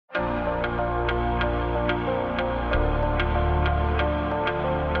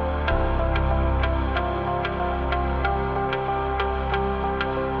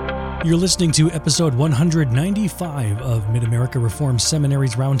You're listening to episode 195 of Mid-America Reformed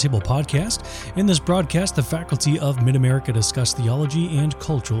Seminary's Roundtable podcast. In this broadcast, the faculty of Mid-America discuss theology and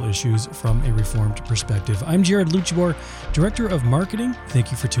cultural issues from a Reformed perspective. I'm Jared Luchibor, Director of Marketing.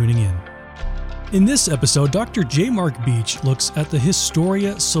 Thank you for tuning in. In this episode, Dr. J. Mark Beach looks at the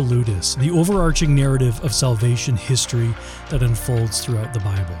Historia Salutis, the overarching narrative of salvation history that unfolds throughout the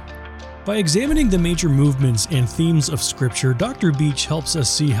Bible. By examining the major movements and themes of Scripture, Dr. Beach helps us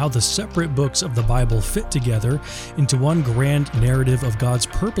see how the separate books of the Bible fit together into one grand narrative of God's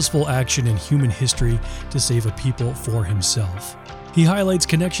purposeful action in human history to save a people for Himself. He highlights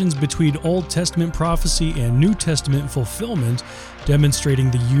connections between Old Testament prophecy and New Testament fulfillment,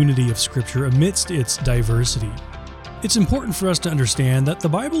 demonstrating the unity of Scripture amidst its diversity. It's important for us to understand that the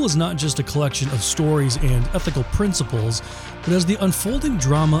Bible is not just a collection of stories and ethical principles, but as the unfolding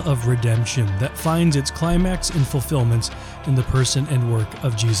drama of redemption that finds its climax and fulfillment in the person and work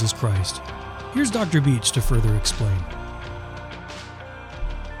of Jesus Christ. Here's Dr. Beach to further explain.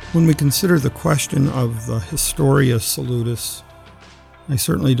 When we consider the question of the Historia Salutis, I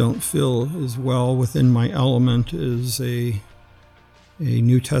certainly don't feel as well within my element as a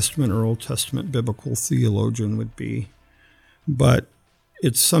New Testament or Old Testament biblical theologian would be. But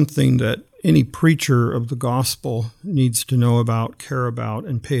it's something that any preacher of the gospel needs to know about, care about,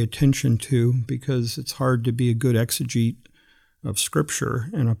 and pay attention to, because it's hard to be a good exegete of Scripture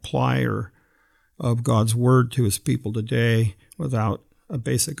and applier of God's Word to His people today without a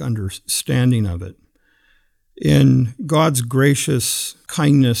basic understanding of it. In God's gracious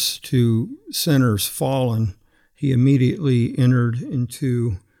kindness to sinners fallen, He immediately entered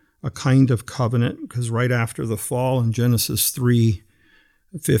into a kind of covenant, because right after the fall in Genesis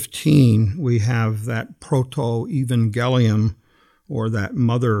 3:15, we have that proto-evangelium, or that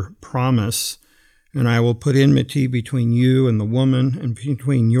mother promise, and I will put enmity between you and the woman, and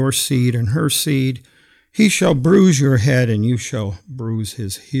between your seed and her seed. He shall bruise your head, and you shall bruise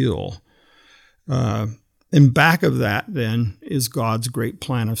his heel. In back of that, then, is God's great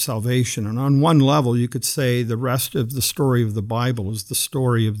plan of salvation. And on one level, you could say the rest of the story of the Bible is the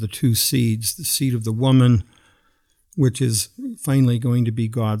story of the two seeds, the seed of the woman, which is finally going to be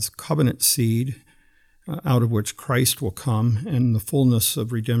God's covenant seed, out of which Christ will come, and the fullness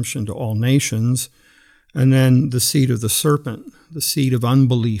of redemption to all nations. And then the seed of the serpent, the seed of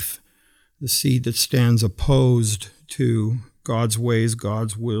unbelief, the seed that stands opposed to God's ways,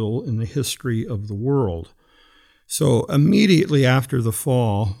 God's will in the history of the world. So immediately after the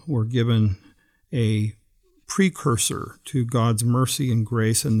fall, we're given a precursor to God's mercy and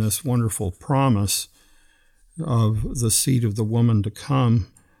grace and this wonderful promise of the seed of the woman to come.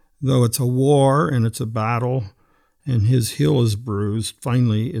 Though it's a war and it's a battle and his heel is bruised,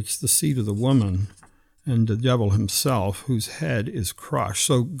 finally it's the seed of the woman and the devil himself whose head is crushed.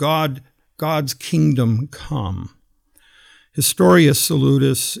 So God's kingdom come. Historia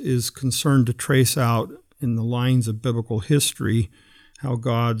Salutis is concerned to trace out in the lines of biblical history how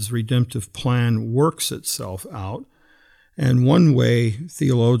God's redemptive plan works itself out. And one way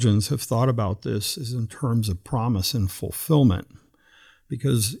theologians have thought about this is in terms of promise and fulfillment,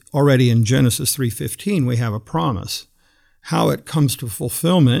 because already in Genesis 3:15 we have a promise. How it comes to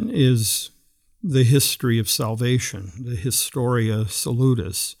fulfillment is the history of salvation, the Historia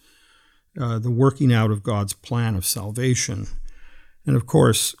Salutis, the working out of God's plan of salvation. And of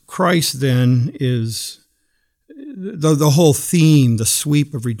course, Christ then is the whole theme, the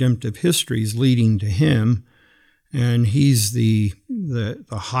sweep of redemptive history is leading to Him, and He's the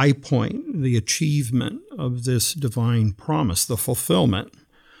high point, the achievement of this divine promise, the fulfillment.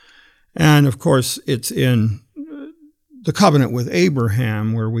 And of course, it's in the covenant with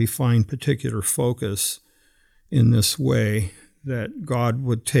Abraham where we find particular focus in this way, that God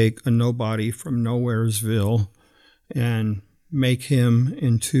would take a nobody from Nowheresville and make him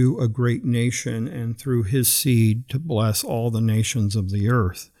into a great nation, and through his seed to bless all the nations of the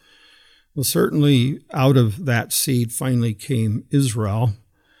earth. Well, certainly out of that seed finally came Israel,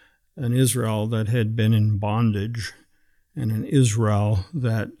 an Israel that had been in bondage, and an Israel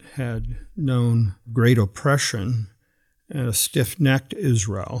that had known great oppression, and a stiff-necked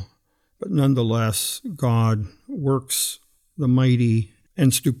Israel. But nonetheless, God works the mighty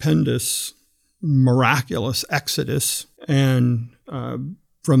and stupendous, miraculous exodus, and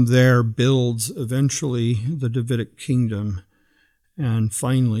from there builds eventually the Davidic kingdom, and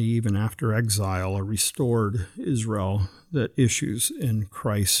finally, even after exile, a restored Israel that issues in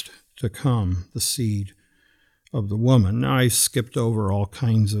Christ to come, the seed of the woman. Now, I skipped over all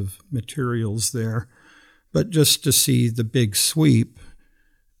kinds of materials there, but just to see the big sweep,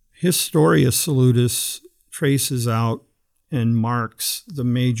 Historia Salutis traces out and marks the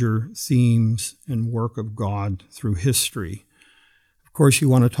major themes and work of God through history. Of course, you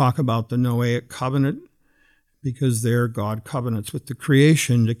want to talk about the Noahic covenant, because there God covenants with the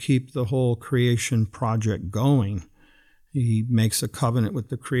creation to keep the whole creation project going. He makes a covenant with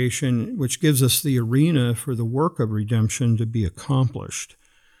the creation, which gives us the arena for the work of redemption to be accomplished.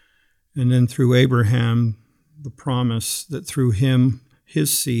 And then through Abraham, the promise that through him,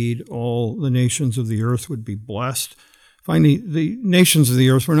 his seed, all the nations of the earth would be blessed. Finally, the nations of the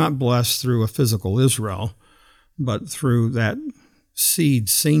earth were not blessed through a physical Israel, but through that seed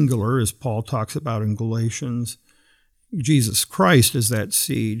singular, as Paul talks about in Galatians. Jesus Christ is that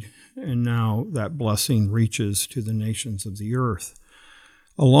seed, and now that blessing reaches to the nations of the earth.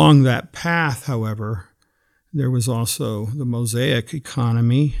 Along that path, however, there was also the Mosaic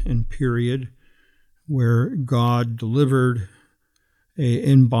economy and period where God delivered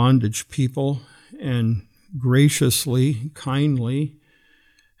in bondage people, and graciously, kindly,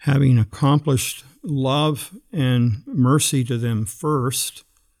 having accomplished love and mercy to them first,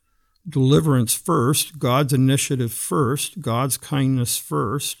 deliverance first, God's initiative first, God's kindness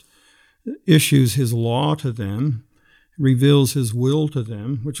first, issues his law to them, reveals his will to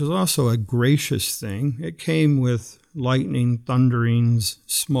them, which is also a gracious thing. It came with lightning, thunderings,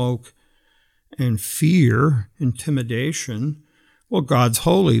 smoke, and fear, intimidation. Well, God's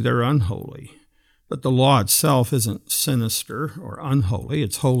holy, they're unholy. But the law itself isn't sinister or unholy.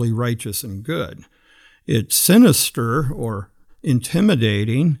 It's holy, righteous, and good. It's sinister or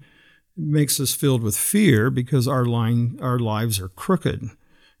intimidating. It makes us filled with fear because our lives are crooked,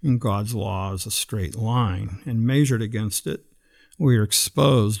 and God's law is a straight line. And measured against it, we are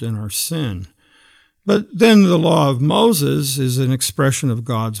exposed in our sin. But then the law of Moses is an expression of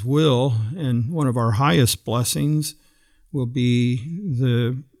God's will, and one of our highest blessings will be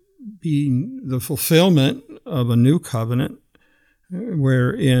the fulfillment of a new covenant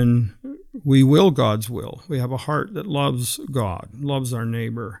wherein we will God's will. We have a heart that loves God, loves our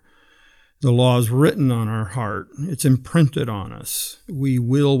neighbor. The law is written on our heart. It's imprinted on us. We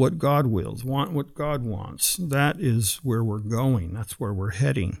will what God wills, want what God wants. That is where we're going. That's where we're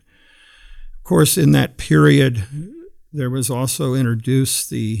heading. Of course, in that period, there was also introduced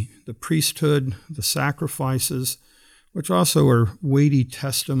the priesthood, the sacrifices, which also are weighty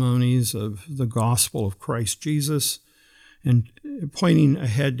testimonies of the gospel of Christ Jesus, and pointing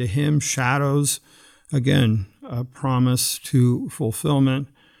ahead to him, shadows, again, a promise to fulfillment,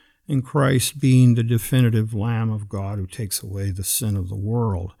 in Christ being the definitive Lamb of God who takes away the sin of the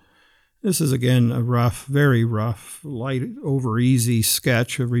world. This is, again, a rough, very rough, light, over easy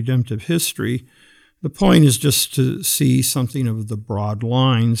sketch of redemptive history. The point is just to see something of the broad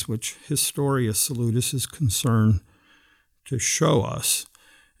lines which Historia Salutis is concerned to show us.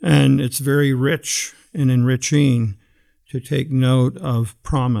 And it's very rich and enriching to take note of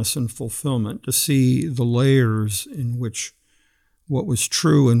promise and fulfillment, to see the layers in which what was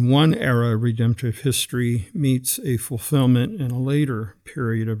true in one era of redemptive history meets a fulfillment in a later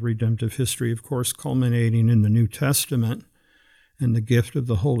period of redemptive history, of course, culminating in the New Testament and the gift of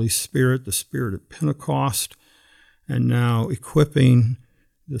the Holy Spirit, the Spirit of Pentecost, and now equipping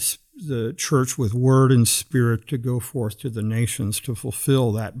the church with word and spirit to go forth to the nations to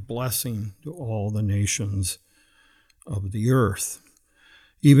fulfill that blessing to all the nations of the earth.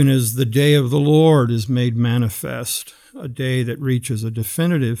 Even as the day of the Lord is made manifest, a day that reaches a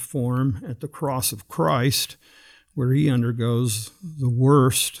definitive form at the cross of Christ, where he undergoes the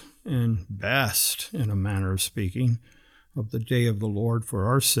worst and best, in a manner of speaking, of the day of the Lord for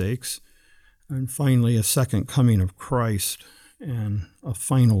our sakes, and finally a second coming of Christ and a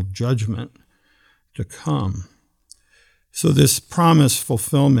final judgment to come. So this promise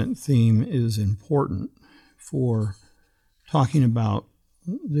fulfillment theme is important for talking about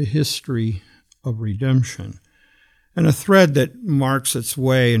the history of redemption. And a thread that marks its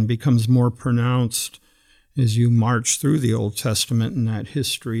way and becomes more pronounced as you march through the Old Testament in that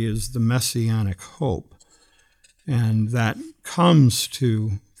history is the messianic hope. And that comes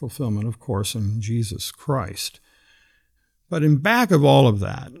to fulfillment, of course, in Jesus Christ. But in back of all of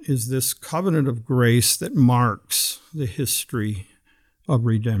that is this covenant of grace that marks the history of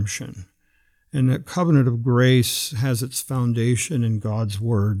redemption. And that covenant of grace has its foundation in God's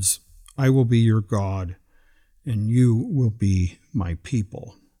words, "I will be your God, and you will be my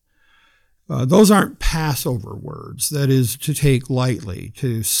people." Those aren't Passover words, that is to take lightly,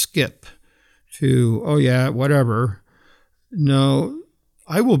 to skip, to, oh yeah, whatever. No,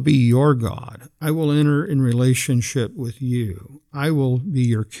 I will be your God. I will enter in relationship with you. I will be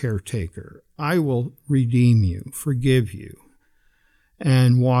your caretaker. I will redeem you, forgive you,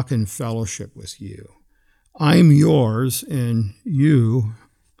 and walk in fellowship with you. I'm yours and you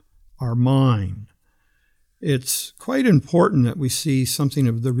are mine. It's quite important that we see something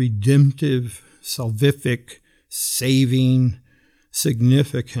of the redemptive, salvific, saving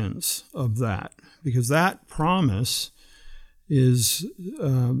significance of that, because that promise is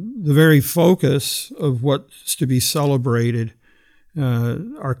the very focus of what's to be celebrated.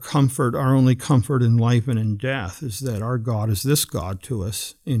 Our comfort, our only comfort in life and in death, is that our God is this God to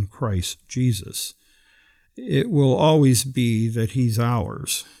us in Christ Jesus. It will always be that he's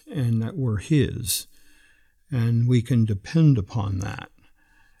ours and that we're his, and we can depend upon that.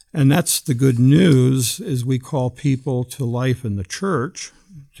 And that's the good news as we call people to life in the church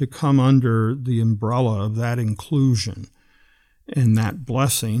to come under the umbrella of that inclusion and that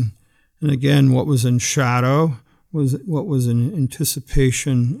blessing. And again, what was in shadow was what was in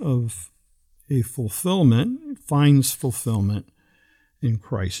anticipation of a fulfillment, finds fulfillment in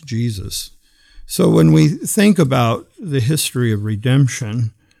Christ Jesus. So when we think about the history of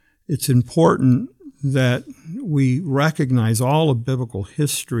redemption, it's important that we recognize all of biblical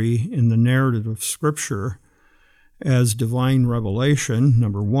history in the narrative of Scripture as divine revelation,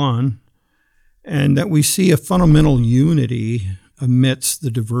 number one, and that we see a fundamental unity amidst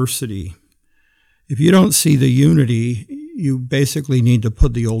the diversity. If you don't see the unity, you basically need to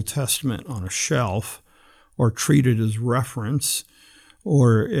put the Old Testament on a shelf or treat it as reference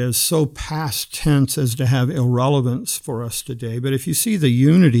or as so past tense as to have irrelevance for us today. But if you see the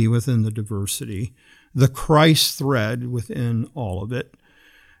unity within the diversity, the Christ thread within all of it,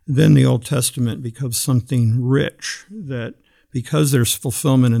 then the Old Testament becomes something rich that, because there's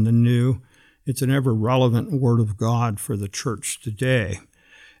fulfillment in the new, it's an ever-relevant Word of God for the church today.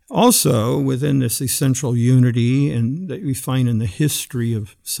 Also, within this essential unity and that we find in the history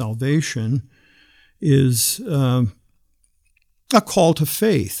of salvation is a call to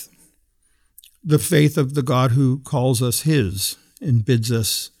faith, the faith of the God who calls us his and bids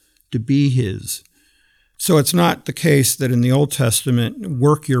us to be his. So it's not the case that in the Old Testament,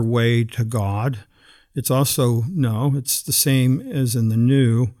 work your way to God. It's also, no, it's the same as in the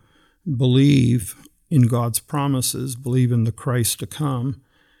New. Believe in God's promises, believe in the Christ to come,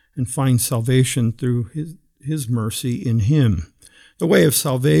 and find salvation through his mercy in him. The way of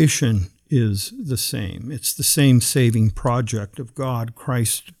salvation is the same. It's the same saving project of God,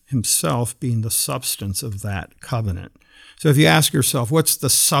 Christ himself being the substance of that covenant. So if you ask yourself, what's the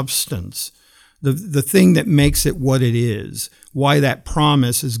substance? The thing that makes it what it is, why that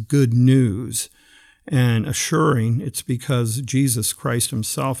promise is good news and assuring, it's because Jesus Christ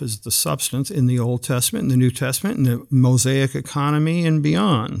himself is the substance in the Old Testament, in the New Testament, in the Mosaic economy and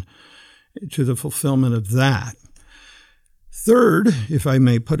beyond, to the fulfillment of that. Third, if I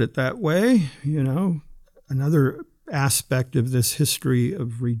may put it that way, another aspect of this history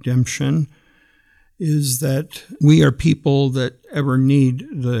of redemption is that we are people that ever need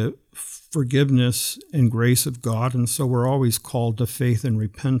the forgiveness and grace of God, and so we're always called to faith and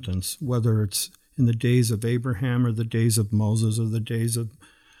repentance, whether it's in the days of Abraham or the days of Moses or the days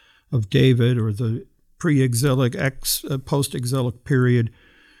of David or the pre-exilic, post-exilic period.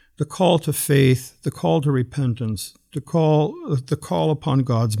 The call to faith, the call to repentance, the call upon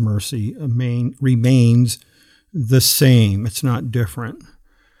God's mercy remains the same. It's not different.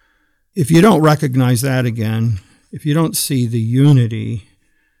 If you don't recognize that again, if you don't see the unity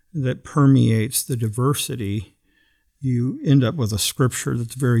that permeates the diversity, you end up with a scripture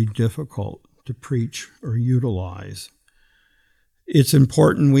that's very difficult to preach or utilize. It's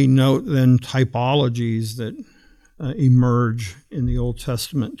important we note then typologies that emerge in the Old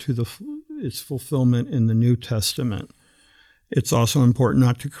Testament to its fulfillment in the New Testament. It's also important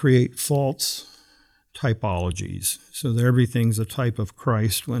not to create false typologies, so that everything's a type of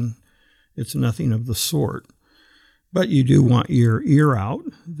Christ when it's nothing of the sort. But you do want your ear out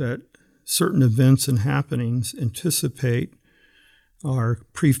that certain events and happenings anticipate our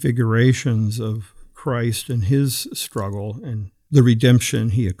prefigurations of Christ and his struggle and the redemption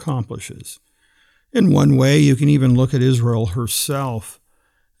he accomplishes. In one way, you can even look at Israel herself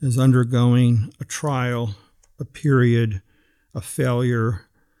as undergoing a trial, a period, a failure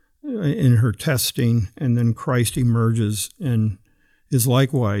in her testing, and then Christ emerges and is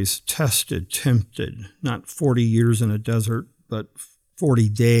likewise tested, tempted, not 40 years in a desert, but 40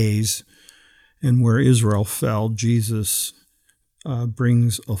 days. And where Israel fell, Jesus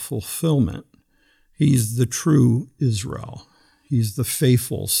brings a fulfillment. He's the true Israel. He's the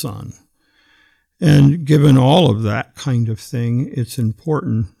faithful son. And given all of that kind of thing, it's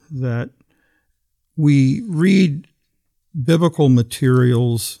important that we read biblical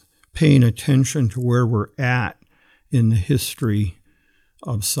materials paying attention to where we're at in the history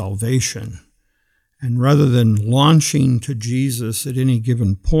of salvation And rather than launching to Jesus at any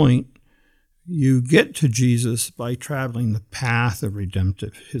given point, you get to Jesus by traveling the path of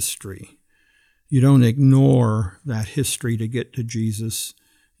redemptive history. You don't ignore that history to get to Jesus.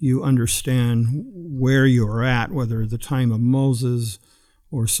 You understand where you're at, whether at the time of Moses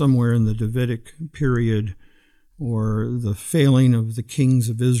or somewhere in the Davidic period or the failing of the kings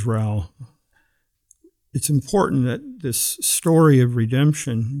of Israel. It's important that this story of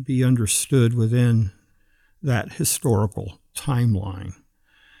redemption be understood within that historical timeline.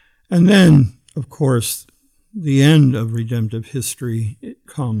 And then, of course, the end of redemptive history, it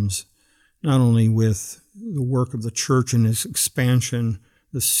comes not only with the work of the church and its expansion,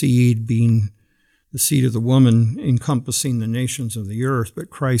 the seed being the seed of the woman encompassing the nations of the earth, but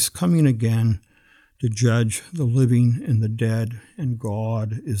Christ coming again to judge the living and the dead, and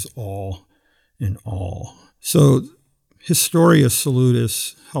God is all in all. So Historia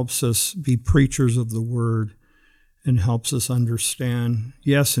Salutis helps us be preachers of the word and helps us understand,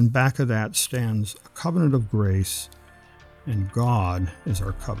 yes, in back of that stands a covenant of grace, and God is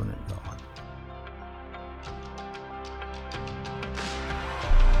our covenant God.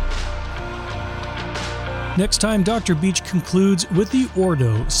 Next time, Dr. Beach concludes with the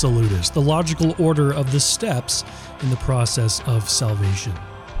Ordo Salutis, the logical order of the steps in the process of salvation.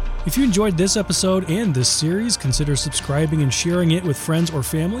 If you enjoyed this episode and this series, consider subscribing and sharing it with friends or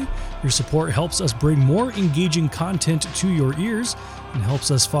family. Your support helps us bring more engaging content to your ears and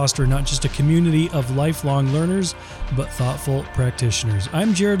helps us foster not just a community of lifelong learners, but thoughtful practitioners.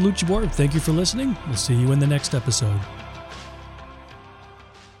 I'm Jared Lucibor. Thank you for listening. We'll see you in the next episode.